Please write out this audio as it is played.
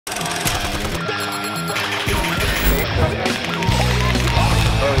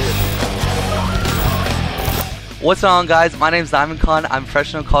What's going on, guys? My name is Diamondcon. I'm a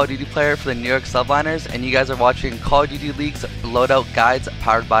professional Call of Duty player for the New York Subliners, and you guys are watching Call of Duty League's Loadout Guides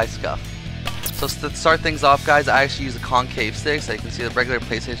powered by SCUF. So to start things off, guys, I actually use the concave sticks. So you can see the regular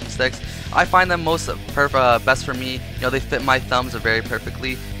PlayStation sticks. I find them best for me. You know, they fit my thumbs very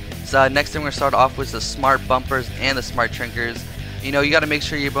perfectly. So next thing we're gonna start off with the smart bumpers and the smart triggers. You know, you got to make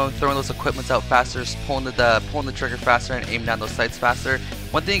sure you're both throwing those equipments out faster, pulling the trigger faster, and aiming down those sights faster.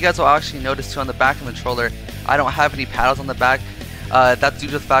 One thing you guys will actually notice too on the back of the controller, I don't have any paddles on the back. That's due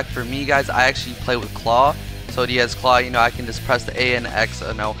to the fact for me, guys, I actually play with claw. So to use claw, you know, I can just press the A and X,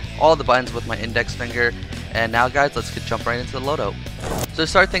 all the buttons with my index finger. And now, guys, let's jump right into the loadout. So to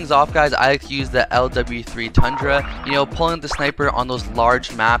start things off, guys, I like to use the LW3 Tundra. You know, pulling the sniper on those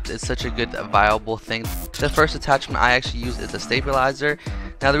large maps is such a good viable thing. The first attachment I actually use is the stabilizer.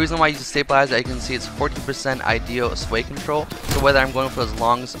 Now the reason why I use the stabilizer, you can see it's 40% ideal sway control. So whether I'm going for those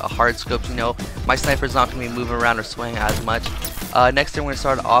long, hard scopes, you know, my sniper's not going to be moving around or swaying as much. Next thing we're going to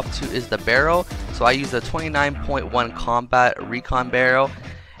start off to is the barrel. So I use the 29.1 combat recon barrel.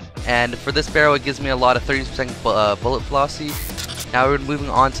 And for this barrel, it gives me a lot of 30% bullet velocity. Now we're moving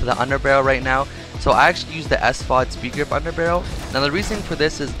on to the underbarrel right now. So I actually use the SFOD speed grip underbarrel. Now the reason for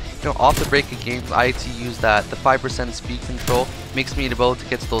this is, you know, off the break of games, I like to use the 5% speed control. Makes me able to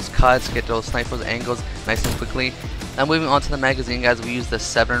get to those cuts, get to those snipers angles nice and quickly. Now moving on to the magazine, guys, we use the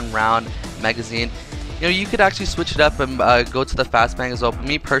 7-round magazine. You know, you could actually switch it up and go to the fast mag as well. But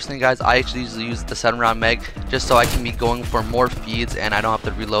me personally, guys, I actually usually use the 7-round mag just so I can be going for more feeds and I don't have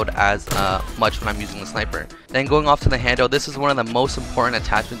to reload as much when I'm using the sniper. Then going off to the handle, this is one of the most important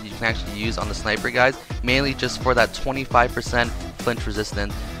attachments you can actually use on the sniper, guys, mainly just for that 25% flinch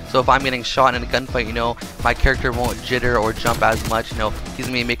resistance. So if I'm getting shot in a gunfight, you know, my character won't jitter or jump as much. You know, he's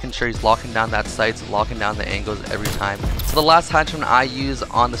gonna be making sure he's locking down that sights, locking down the angles every time. So the last attachment I use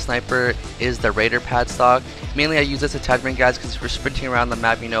on the sniper is the Røkkr pad stock. Mainly I use this attachment, guys, because if you're sprinting around the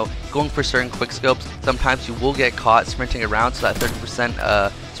map, you know, going for certain quick scopes, sometimes you will get caught sprinting around, so that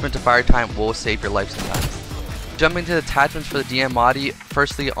 30% sprint to fire time will save your life sometimes. Jumping to the attachments for the DM body,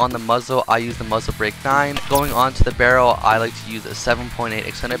 firstly on the muzzle, I use the muzzle brake 9. Going on to the barrel, I like to use a 7.8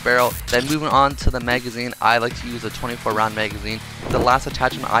 extended barrel. Then moving on to the magazine, I like to use a 24-round magazine. The last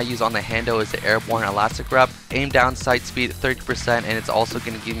attachment I use on the handle is the airborne elastic wrap. Aim down sight speed 30%, and it's also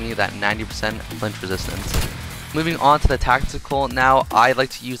going to give me that 90% flinch resistance. Moving on to the tactical, now I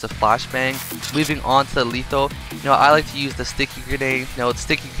like to use a flashbang. Moving on to the lethal, you know, I like to use the sticky grenade. You know, the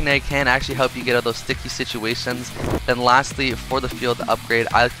sticky grenade can actually help you get out of those sticky situations. Then lastly, for the field upgrade,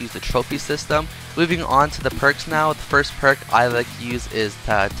 I like to use the trophy system. Moving on to the perks now, the first perk I like to use is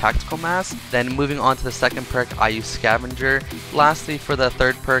the tactical mask. Then moving on to the second perk, I use scavenger. Lastly, for the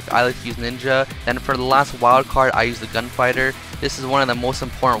third perk, I like to use ninja. Then for the last wild card, I use the gunfighter. This is one of the most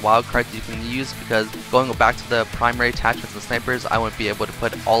important wild cards you can use because going back to the primary attachments of snipers, I wouldn't be able to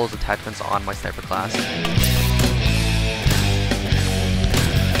put all those attachments on my sniper class.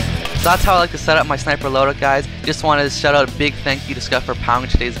 So that's how I like to set up my sniper loadout, guys. Just wanted to shout out a big thank you to SCUF for powering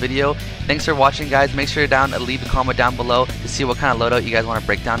today's video. Thanks for watching, guys. Make sure you're down and leave a comment down below to see what kind of loadout you guys want to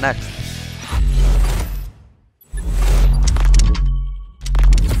break down next.